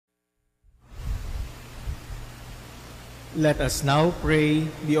Let us now pray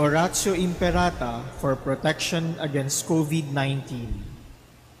the Oratio Imperata for protection against COVID-19.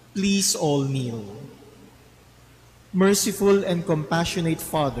 Please all kneel. Merciful and compassionate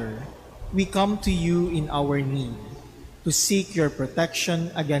Father, we come to you in our need to seek your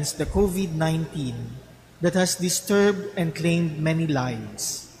protection against the COVID-19 that has disturbed and claimed many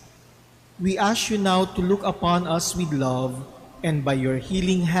lives. We ask you now to look upon us with love and by your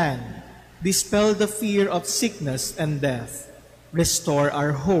healing hand, dispel the fear of sickness and death, restore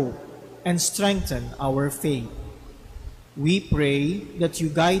our hope, and strengthen our faith. We pray that you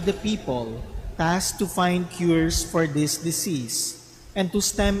guide the people tasked to find cures for this disease and to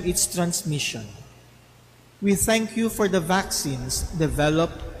stem its transmission. We thank you for the vaccines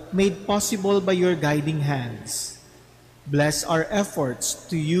developed, made possible by your guiding hands. Bless our efforts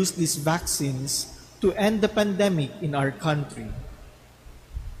to use these vaccines to end the pandemic in our country.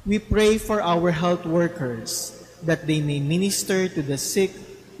 We pray for our health workers that they may minister to the sick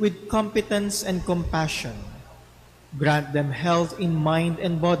with competence and compassion. Grant them health in mind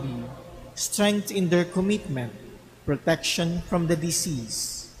and body, strength in their commitment, protection from the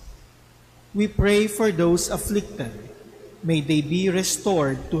disease. We pray for those afflicted. May they be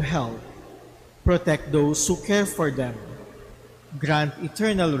restored to health. Protect those who care for them. Grant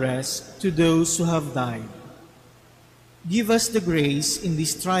eternal rest to those who have died. Give us the grace in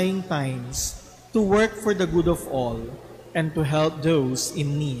these trying times to work for the good of all and to help those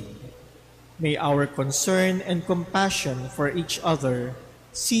in need. May our concern and compassion for each other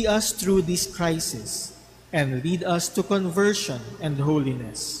see us through this crisis and lead us to conversion and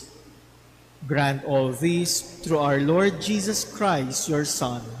holiness. Grant all this through our Lord Jesus Christ, your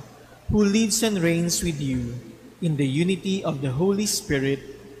Son, who lives and reigns with you in the unity of the Holy Spirit,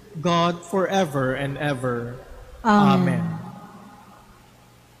 God forever and ever. Amen.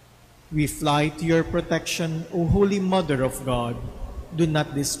 We fly to your protection, O Holy Mother of God. Do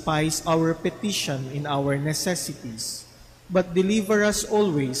not despise our petition in our necessities, but deliver us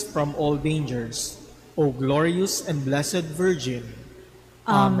always from all dangers, O glorious and blessed Virgin.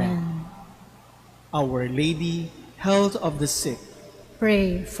 Amen. Our Lady, health of the sick,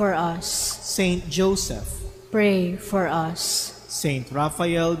 pray for us. Saint Joseph, pray for us. Saint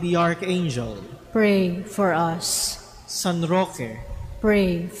Raphael the Archangel, pray for us. San Roque,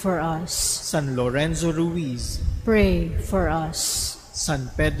 pray for us. San Lorenzo Ruiz, pray for us.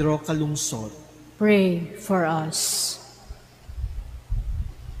 San Pedro Calungsod, pray for us.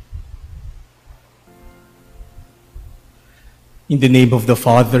 In the name of the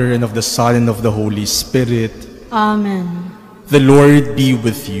Father, and of the Son, and of the Holy Spirit. Amen. The Lord be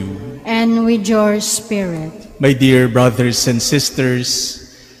with you. And with your spirit. My dear brothers and sisters,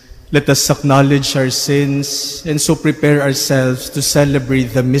 let us acknowledge our sins and so prepare ourselves to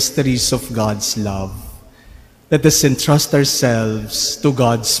celebrate the mysteries of God's love. Let us entrust ourselves to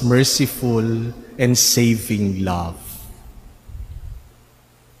God's merciful and saving love.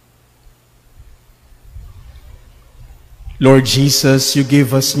 Lord Jesus, you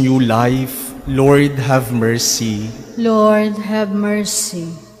give us new life. Lord, have mercy. Lord, have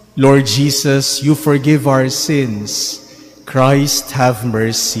mercy. Lord Jesus, you forgive our sins. Christ, have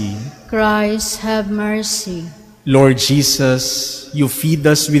mercy. Christ, have mercy. Lord Jesus, you feed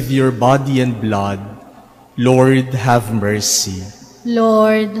us with your body and blood. Lord, have mercy.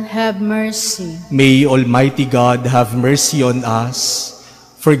 Lord, have mercy. May Almighty God have mercy on us,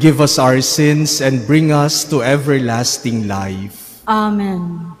 forgive us our sins, and bring us to everlasting life.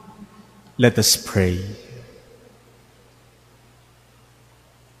 Amen. Let us pray.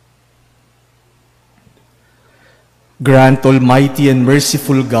 Grant, Almighty and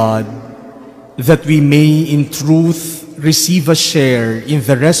merciful God, that we may in truth receive a share in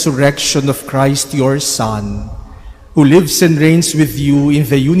the resurrection of Christ your Son, who lives and reigns with you in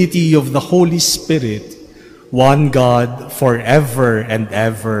the unity of the Holy Spirit, one God, forever and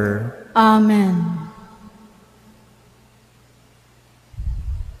ever. Amen.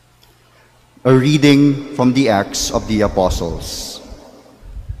 A reading from the Acts of the Apostles.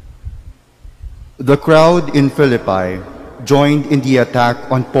 The crowd in Philippi joined in the attack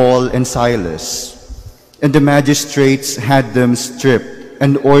on Paul and Silas, and the magistrates had them stripped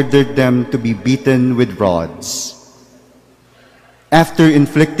and ordered them to be beaten with rods. After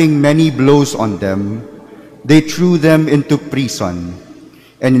inflicting many blows on them, they threw them into prison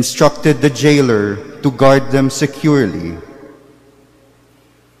and instructed the jailer to guard them securely.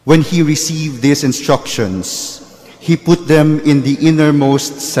 When he received these instructions, he put them in the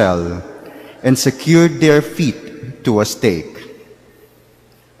innermost cell and secured their feet to a stake.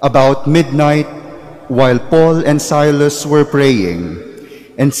 About midnight, while Paul and Silas were praying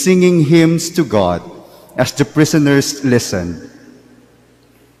and singing hymns to God as the prisoners listened.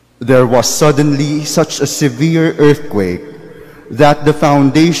 There was suddenly such a severe earthquake that the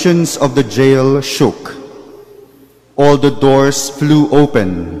foundations of the jail shook. All the doors flew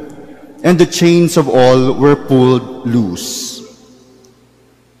open, and the chains of all were pulled loose.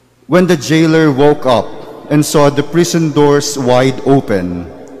 When the jailer woke up and saw the prison doors wide open,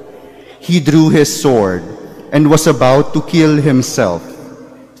 he drew his sword and was about to kill himself,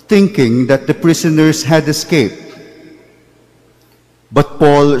 thinking that the prisoners had escaped. But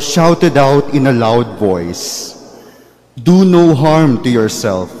Paul shouted out in a loud voice, "Do no harm to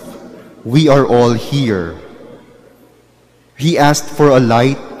yourself. We are all here." He asked for a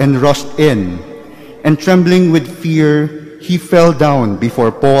light and rushed in, and trembling with fear, he fell down before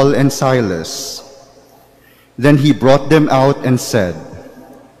Paul and Silas. Then he brought them out and said,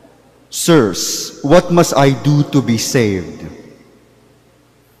 "Sirs, what must I do to be saved?"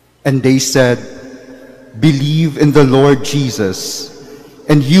 And they said, "Believe in the Lord Jesus,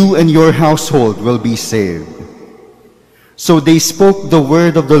 and you and your household will be saved." So they spoke the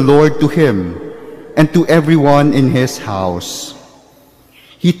word of the Lord to him and to everyone in his house.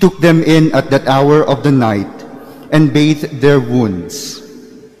 He took them in at that hour of the night and bathed their wounds.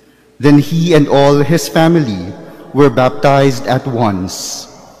 Then he and all his family were baptized at once.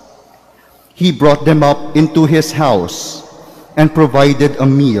 He brought them up into his house and provided a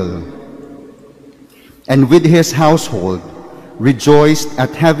meal, and with his household rejoiced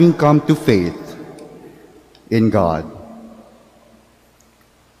at having come to faith in God.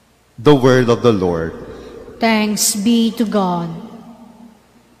 The word of the Lord. Thanks be to God.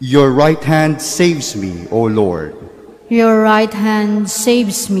 Your right hand saves me, O Lord. Your right hand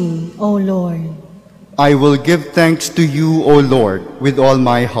saves me, O Lord. I will give thanks to you, O Lord, with all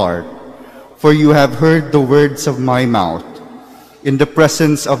my heart, for you have heard the words of my mouth. In the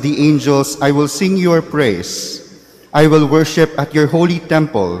presence of the angels I will sing your praise. I will worship at your holy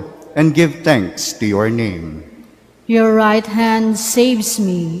temple and give thanks to your name. Your right hand saves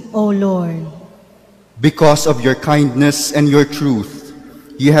me, O Lord. Because of your kindness and your truth,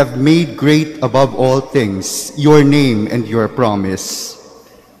 you have made great above all things your name and your promise.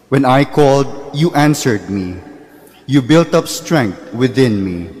 When I called, you answered me. You built up strength within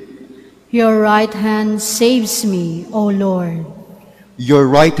me. Your right hand saves me, O Lord. Your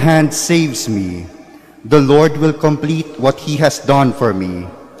right hand saves me. The Lord will complete what he has done for me.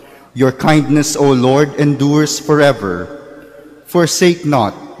 Your kindness, O Lord, endures forever. Forsake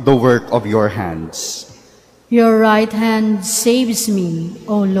not the work of your hands. Your right hand saves me,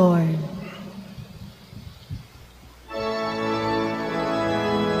 O Lord.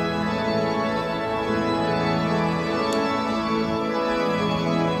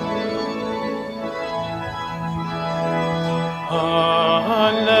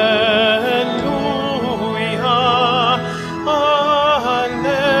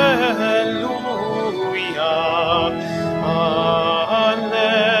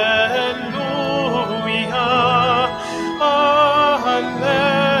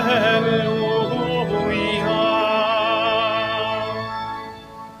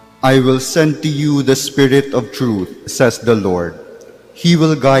 I will send to you the Spirit of truth, says the Lord. He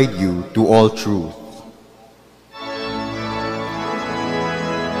will guide you to all truth.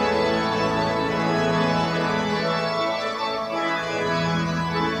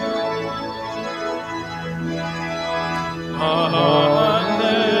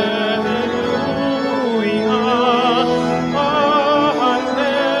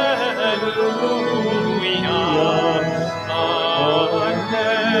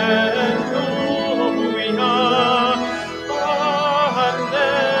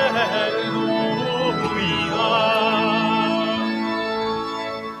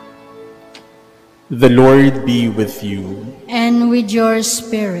 The Lord be with you. And with your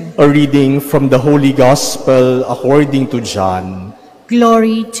spirit. A reading from the Holy Gospel according to John.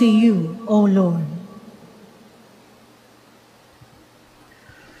 Glory to you, O Lord.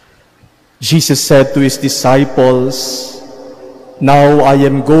 Jesus said to his disciples, "Now I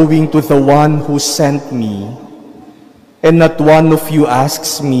am going to the one who sent me, and not one of you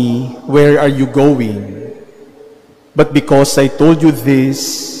asks me, 'Where are you going?' But because I told you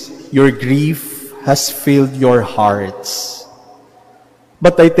this, your grief has filled your hearts.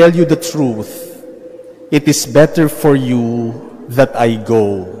 But I tell you the truth, it is better for you that I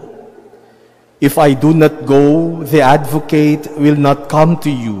go. If I do not go, the advocate will not come to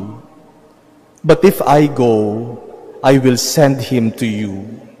you. But if I go, I will send him to you.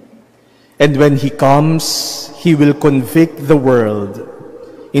 And when he comes, he will convict the world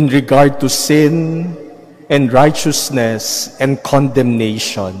in regard to sin and righteousness and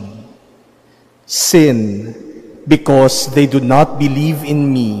condemnation. Sin, because they do not believe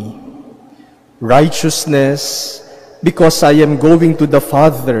in me. Righteousness, because I am going to the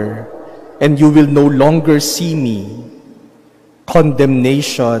Father, and you will no longer see me.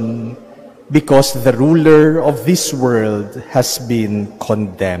 Condemnation, because the ruler of this world has been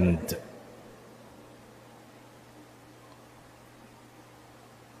condemned.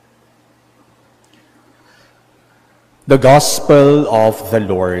 The Gospel of the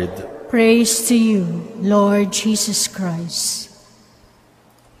Lord. Praise to you, Lord Jesus Christ.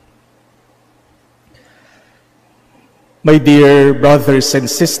 My dear brothers and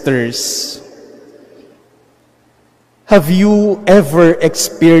sisters, have you ever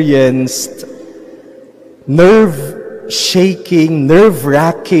experienced nerve-shaking,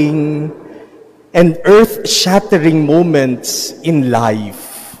 nerve-wracking, and earth-shattering moments in life?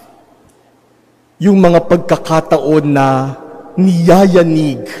 Yung mga pagkakataon na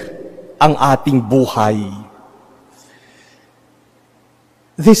niyayanig ang ating buhay.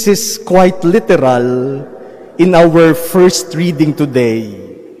 This is quite literal in our first reading today.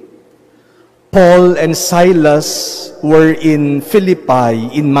 Paul and Silas were in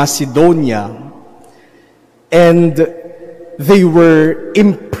Philippi, in Macedonia, and they were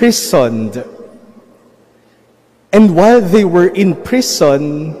imprisoned. And while they were in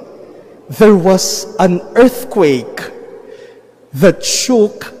prison, there was an earthquake that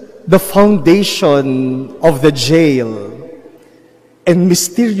shook the foundation of the jail. And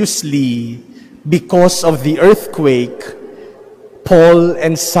mysteriously, because of the earthquake, Paul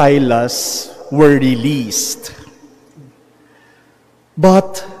and Silas were released.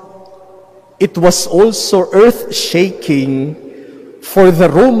 But it was also earth-shaking for the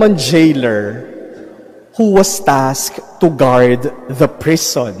Roman jailer who was tasked to guard the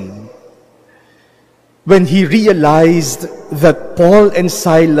prison. When he realized that Paul and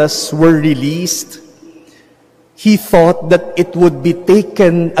Silas were released, he thought that it would be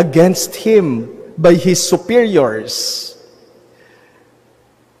taken against him by his superiors.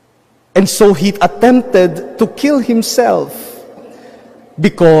 And so he attempted to kill himself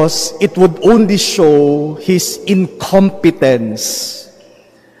because it would only show his incompetence.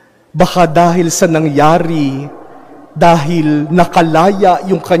 Baka dahil sa nangyari, dahil nakalaya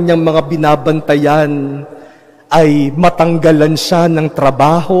yung kanyang mga binabantayan, ay matanggalan siya ng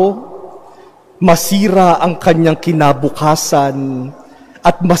trabaho, masira ang kanyang kinabukasan,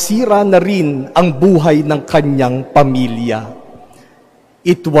 at masira na rin ang buhay ng kanyang pamilya.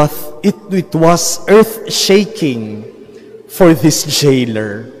 It was earth-shaking for this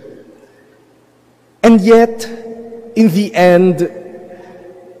jailer. And yet, in the end,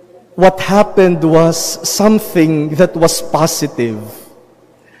 what happened was something that was positive.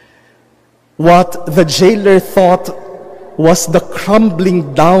 What the jailer thought was the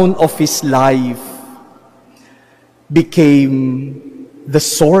crumbling down of his life became the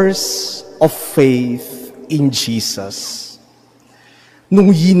source of faith in Jesus.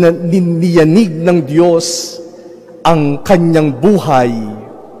 Nung niyanig ng Diyos ang kanyang buhay,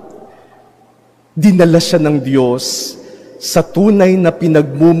 dinala siya ng Diyos sa tunay na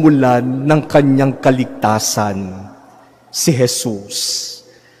pinagmumulan ng kanyang kaligtasan, si Jesus.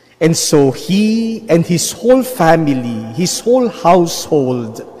 And so he and his whole family, his whole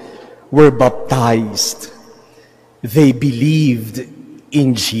household were baptized. They believed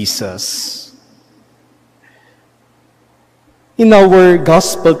in Jesus. In our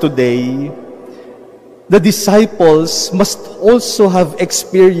gospel today, the disciples must also have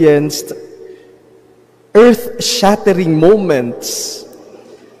experienced earth-shattering moments,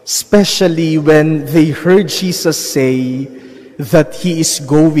 especially when they heard Jesus say that He is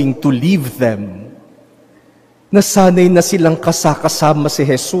going to leave them. Nasanay na silang kasama si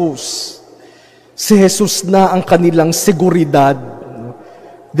Jesus. Si Jesus na ang kanilang seguridad.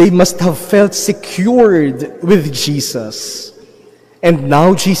 They must have felt secured with Jesus. And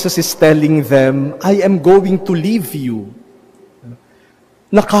now Jesus is telling them, I am going to leave you.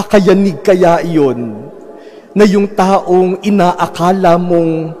 Nakakayanig kaya iyon na yung taong inaakala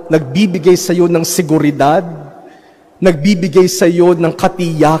mong nagbibigay sa iyo ng seguridad, nagbibigay sa iyo ng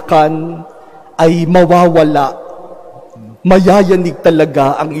katiyakan, ay mawawala. Mayayanig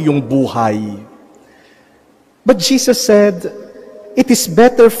talaga ang iyong buhay. But Jesus said, it is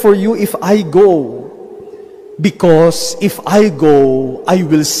better for you if I go. Because if I go, I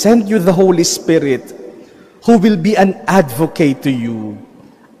will send you the Holy Spirit, who will be an advocate to you,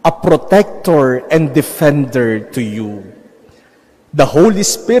 a protector and defender to you. The Holy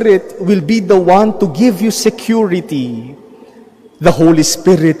Spirit will be the one to give you security. The Holy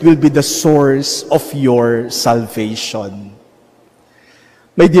Spirit will be the source of your salvation.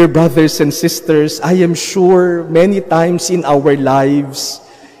 My dear brothers and sisters, I am sure many times in our lives,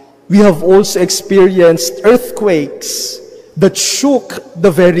 we have also experienced earthquakes that shook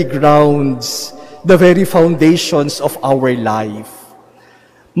the very grounds, the very foundations of our life.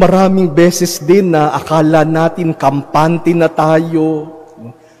 Maraming beses din na akala natin kampante na tayo,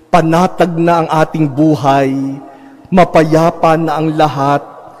 panatag na ang ating buhay, mapayapa na ang lahat,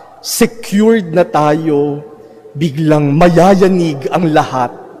 secured na tayo, biglang mayayanig ang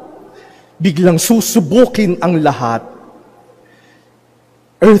lahat, biglang susubukin ang lahat.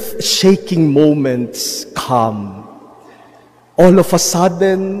 Earth-shaking moments come. All of a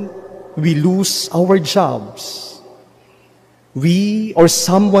sudden, we lose our jobs. We or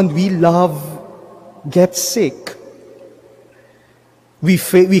someone we love gets sick. We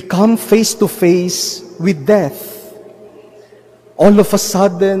come face to face with death. All of a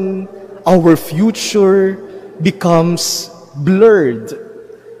sudden, our future becomes blurred.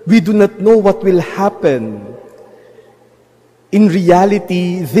 We do not know what will happen. In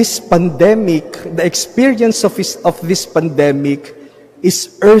reality, this pandemic, the experience of this pandemic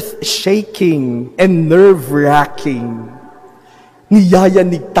is earth-shaking and nerve-wracking.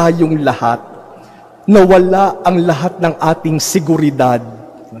 Niyayanig tayong lahat. Nawala ang lahat ng ating seguridad.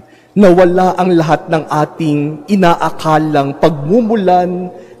 Nawala ang lahat ng ating inaakalang pagmumulan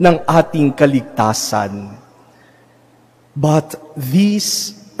ng ating kaligtasan. But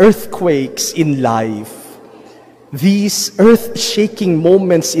these earthquakes in life, these earth-shaking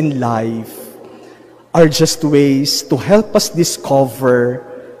moments in life are just ways to help us discover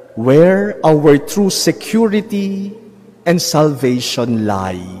where our true security and salvation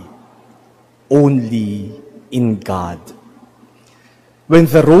lie. Only in God. When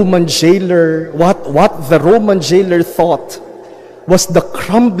the Roman jailer, what the Roman jailer thought was the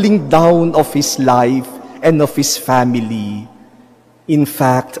crumbling down of his life and of his family, in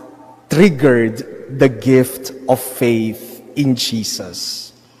fact, triggered the gift of faith in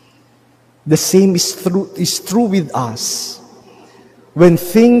Jesus. The same is true with us. When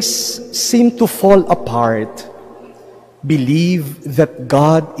things seem to fall apart, believe that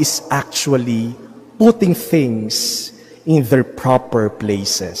God is actually putting things in their proper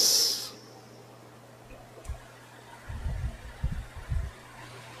places.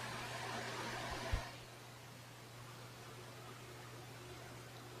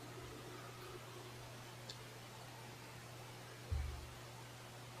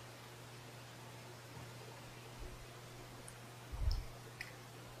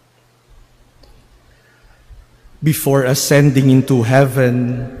 Before ascending into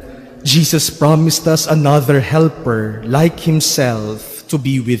heaven, Jesus promised us another helper like himself to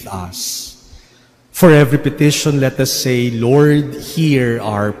be with us. For every petition, let us say, Lord, hear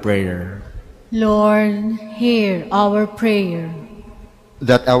our prayer. Lord, hear our prayer.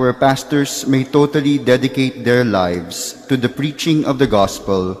 That our pastors may totally dedicate their lives to the preaching of the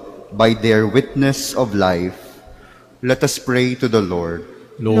gospel by their witness of life, let us pray to the Lord.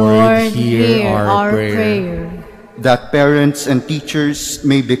 Lord, hear our prayer. That parents and teachers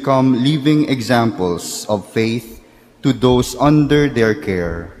may become living examples of faith to those under their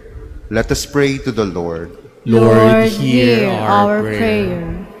care. Let us pray to the Lord. Lord, hear our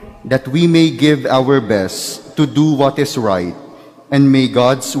prayer. That we may give our best to do what is right, and may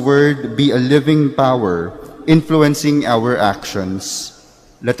God's word be a living power influencing our actions.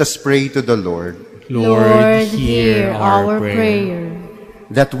 Let us pray to the Lord. Lord, hear our prayer.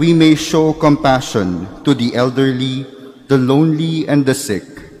 That we may show compassion to the elderly, the lonely, and the sick.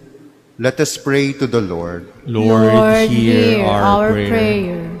 Let us pray to the Lord. Lord, hear our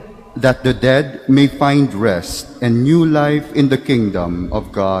prayer. That the dead may find rest and new life in the kingdom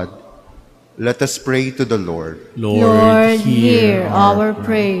of God. Let us pray to the Lord. Lord, hear our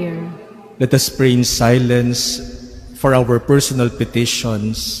prayer. Let us pray in silence for our personal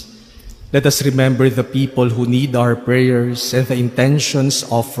petitions. Let us remember the people who need our prayers and the intentions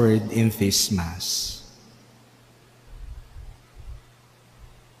offered in this Mass.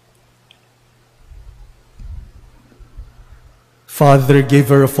 Father,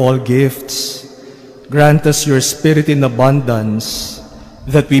 giver of all gifts, grant us your Spirit in abundance,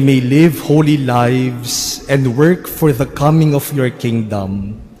 that we may live holy lives and work for the coming of your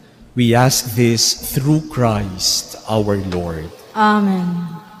kingdom. We ask this through Christ our Lord.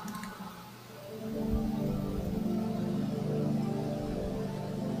 Amen.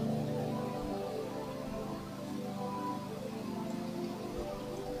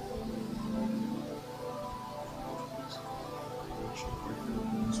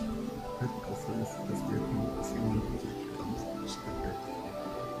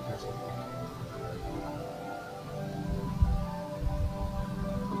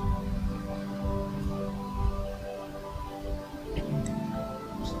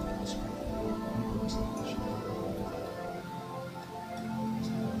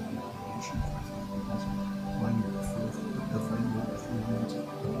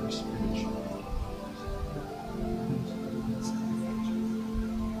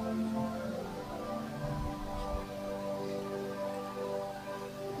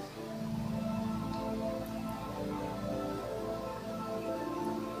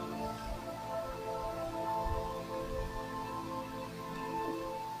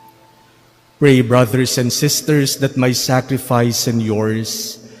 Pray, brothers and sisters, that my sacrifice and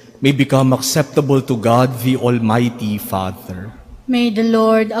yours may become acceptable to God, the Almighty Father. May the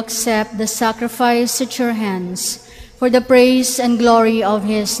Lord accept the sacrifice at your hands for the praise and glory of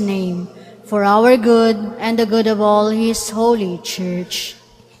his name, for our good and the good of all his holy church.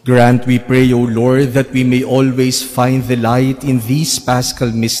 Grant, we pray, O Lord, that we may always find the light in these Paschal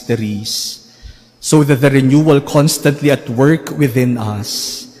mysteries, so that the renewal constantly at work within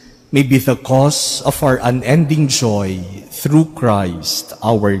us may be the cause of our unending joy through Christ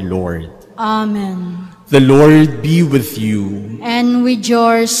our Lord. Amen. The Lord be with you. And with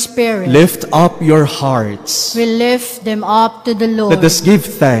your spirit. Lift up your hearts. We lift them up to the Lord. Let us give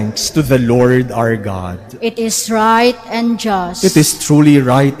thanks to the Lord our God. It is right and just. It is truly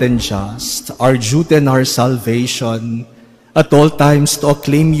right and just, our duty and our salvation, at all times to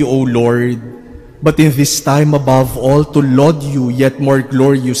acclaim you, O Lord, but in this time above all to laud you yet more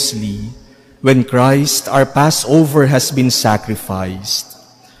gloriously, when Christ, our Passover, has been sacrificed.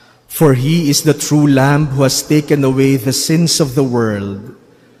 For he is the true Lamb who has taken away the sins of the world.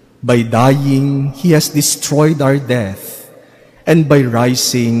 By dying, he has destroyed our death, and by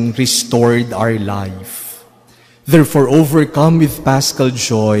rising, restored our life. Therefore, overcome with paschal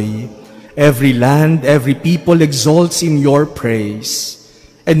joy, every land, every people exalts in your praise,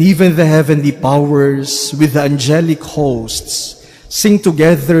 and even the heavenly powers with the angelic hosts sing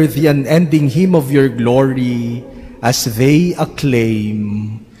together the unending hymn of your glory as they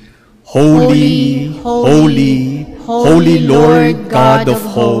acclaim, Holy, holy, holy Lord God of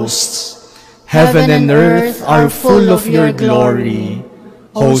hosts, heaven and earth are full of your glory.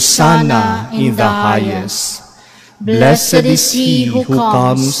 Hosanna in the highest. Blessed is he who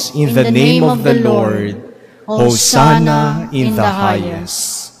comes in the name of the Lord. Hosanna in the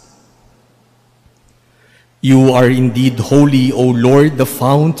highest. You are indeed holy, O Lord, the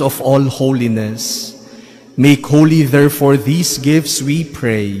fount of all holiness. Make holy, therefore, these gifts, we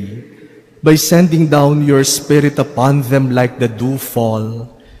pray, by sending down your Spirit upon them like the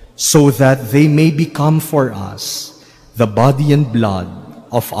dewfall, so that they may become for us the body and blood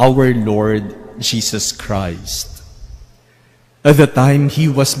of our Lord Jesus Christ. At the time he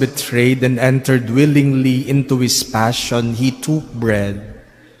was betrayed and entered willingly into his passion, he took bread,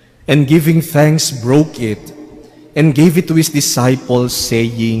 and giving thanks broke it, and gave it to his disciples,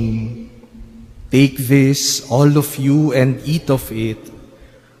 saying, Take this, all of you, and eat of it,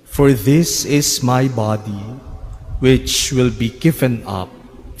 for this is my body, which will be given up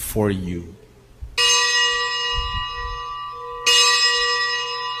for you.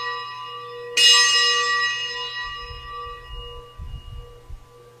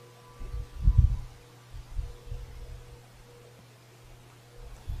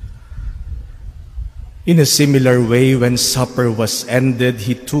 In a similar way, when supper was ended,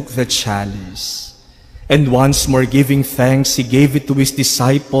 he took the chalice, and once more giving thanks, he gave it to his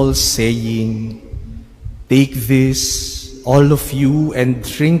disciples, saying, Take this, all of you, and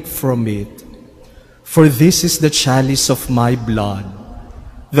drink from it, for this is the chalice of my blood,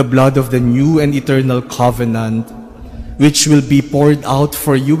 the blood of the new and eternal covenant, which will be poured out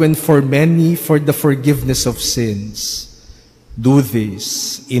for you and for many for the forgiveness of sins. Do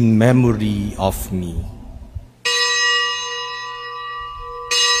this in memory of me.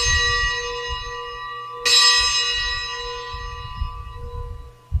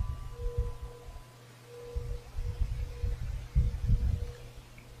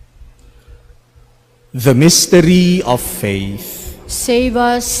 The mystery of faith. Save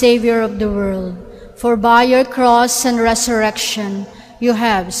us, Savior of the world, for by your cross and resurrection you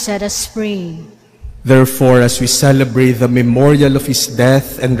have set us free. Therefore, as we celebrate the memorial of his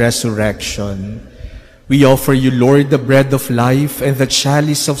death and resurrection, we offer you, Lord, the bread of life and the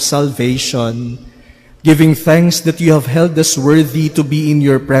chalice of salvation, giving thanks that you have held us worthy to be in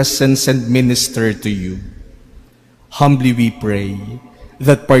your presence and minister to you. Humbly we pray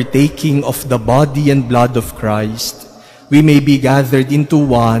that partaking of the body and blood of Christ, we may be gathered into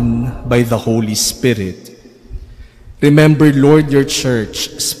one by the Holy Spirit. Remember, Lord, your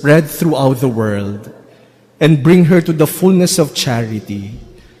church spread throughout the world, and bring her to the fullness of charity,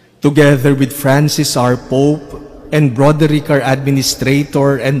 together with Francis our Pope, and Broderick our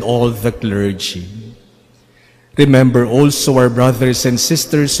Administrator, and all the clergy. Remember also our brothers and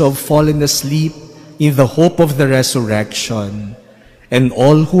sisters who have fallen asleep in the hope of the resurrection, and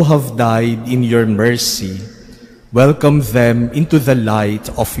all who have died in your mercy. Welcome them into the light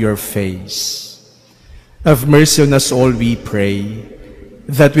of your face. Have mercy on us all, we pray,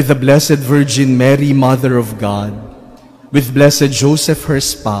 that with the Blessed Virgin Mary, Mother of God, with Blessed Joseph, her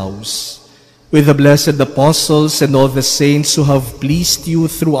spouse, with the blessed apostles and all the saints who have pleased you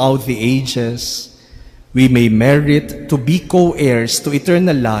throughout the ages, we may merit to be co-heirs to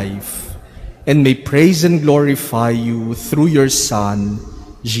eternal life, and may praise and glorify you through your Son,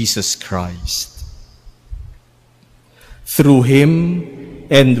 Jesus Christ. Through him,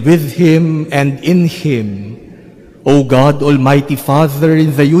 and with him, and in him, O God, Almighty Father,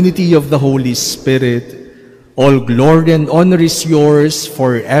 in the unity of the Holy Spirit, all glory and honor is yours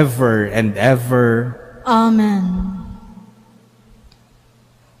forever and ever. Amen.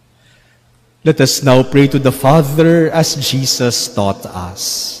 Let us now pray to the Father as Jesus taught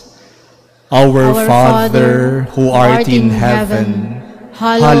us. Our Father, who art in heaven,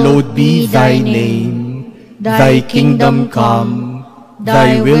 hallowed be thy name. Thy kingdom come,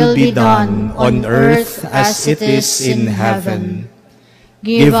 thy will be done on earth as it is in heaven.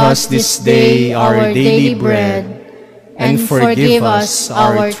 Give us this day our daily bread, and forgive us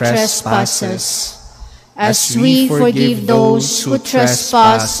our trespasses, as we forgive those who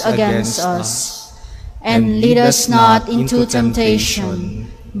trespass against us. And lead us not into temptation,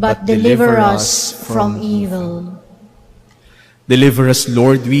 but deliver us from evil. Deliver us,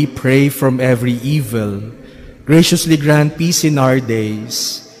 Lord, we pray, from every evil. Graciously grant peace in our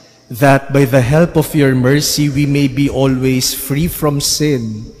days, that by the help of your mercy we may be always free from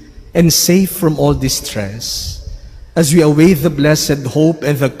sin and safe from all distress, as we await the blessed hope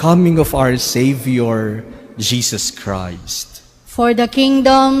and the coming of our Savior, Jesus Christ. For the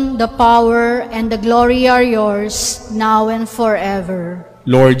kingdom, the power, and the glory are yours, now and forever.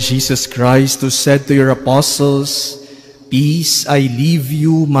 Lord Jesus Christ, who said to your apostles, "Peace I leave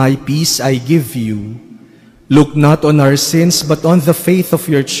you, my peace I give you," look not on our sins, but on the faith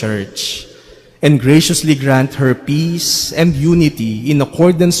of your Church, and graciously grant her peace and unity in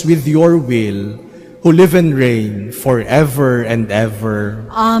accordance with your will, who live and reign forever and ever.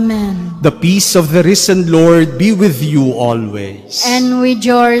 Amen. The peace of the risen Lord be with you always. And with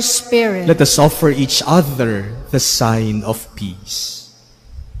your spirit. Let us offer each other the sign of peace.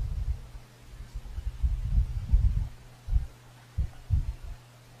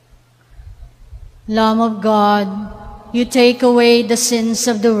 Lamb of God, you take away the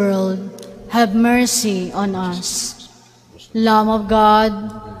sins of the world, have mercy on us. Lamb of God,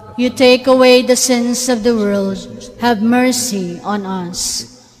 you take away the sins of the world, have mercy on us.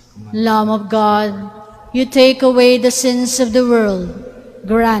 Lamb of God, you take away the sins of the world,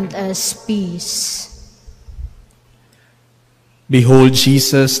 grant us peace. Behold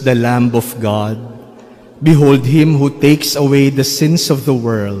Jesus, the Lamb of God. Behold him who takes away the sins of the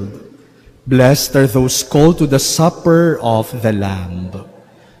world. Blessed are those called to the supper of the Lamb.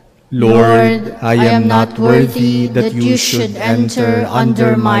 Lord, I am not worthy that you should enter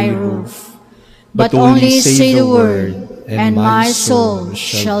under my roof, but only say the word, and my soul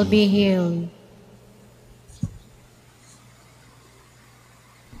shall be healed.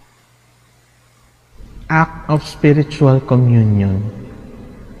 Act of spiritual communion.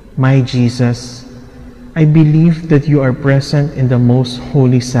 My Jesus, I believe that you are present in the most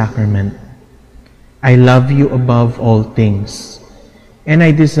holy sacrament. I love you above all things, and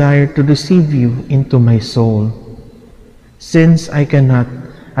I desire to receive you into my soul. Since I cannot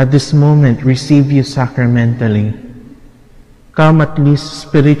at this moment receive you sacramentally, come at least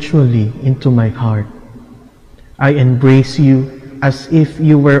spiritually into my heart. I embrace you as if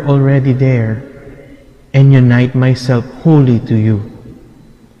you were already there, and unite myself wholly to you.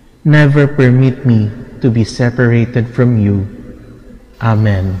 Never permit me to be separated from you.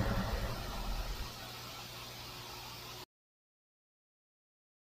 Amen.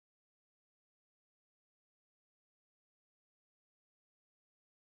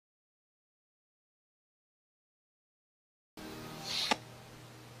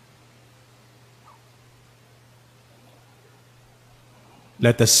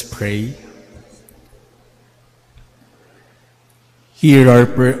 Let us pray. Hear,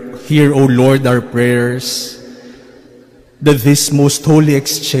 O Lord, our prayers, that this most holy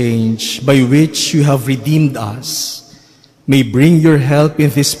exchange by which you have redeemed us may bring your help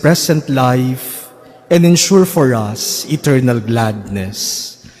in this present life and ensure for us eternal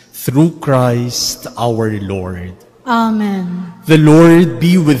gladness. Through Christ our Lord. Amen. The Lord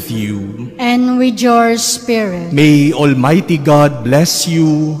be with you. And with your spirit. May Almighty God bless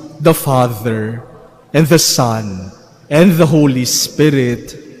you, the Father, and the Son, and the Holy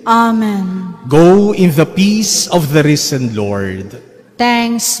Spirit. Amen. Go in the peace of the risen Lord.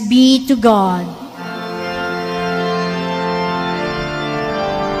 Thanks be to God.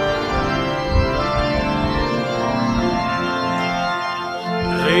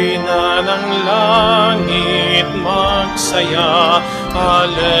 Reyna ng langit, magsaya,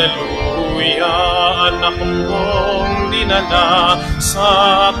 Hallelujah. anak mong dinala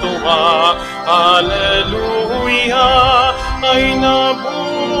sa tuwa. Alleluia, ay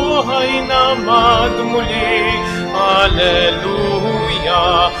nabuhay na magmuli.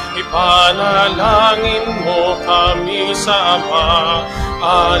 Alleluia, ipanalangin mo kami sa Ama.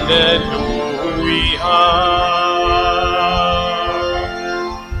 Alleluia.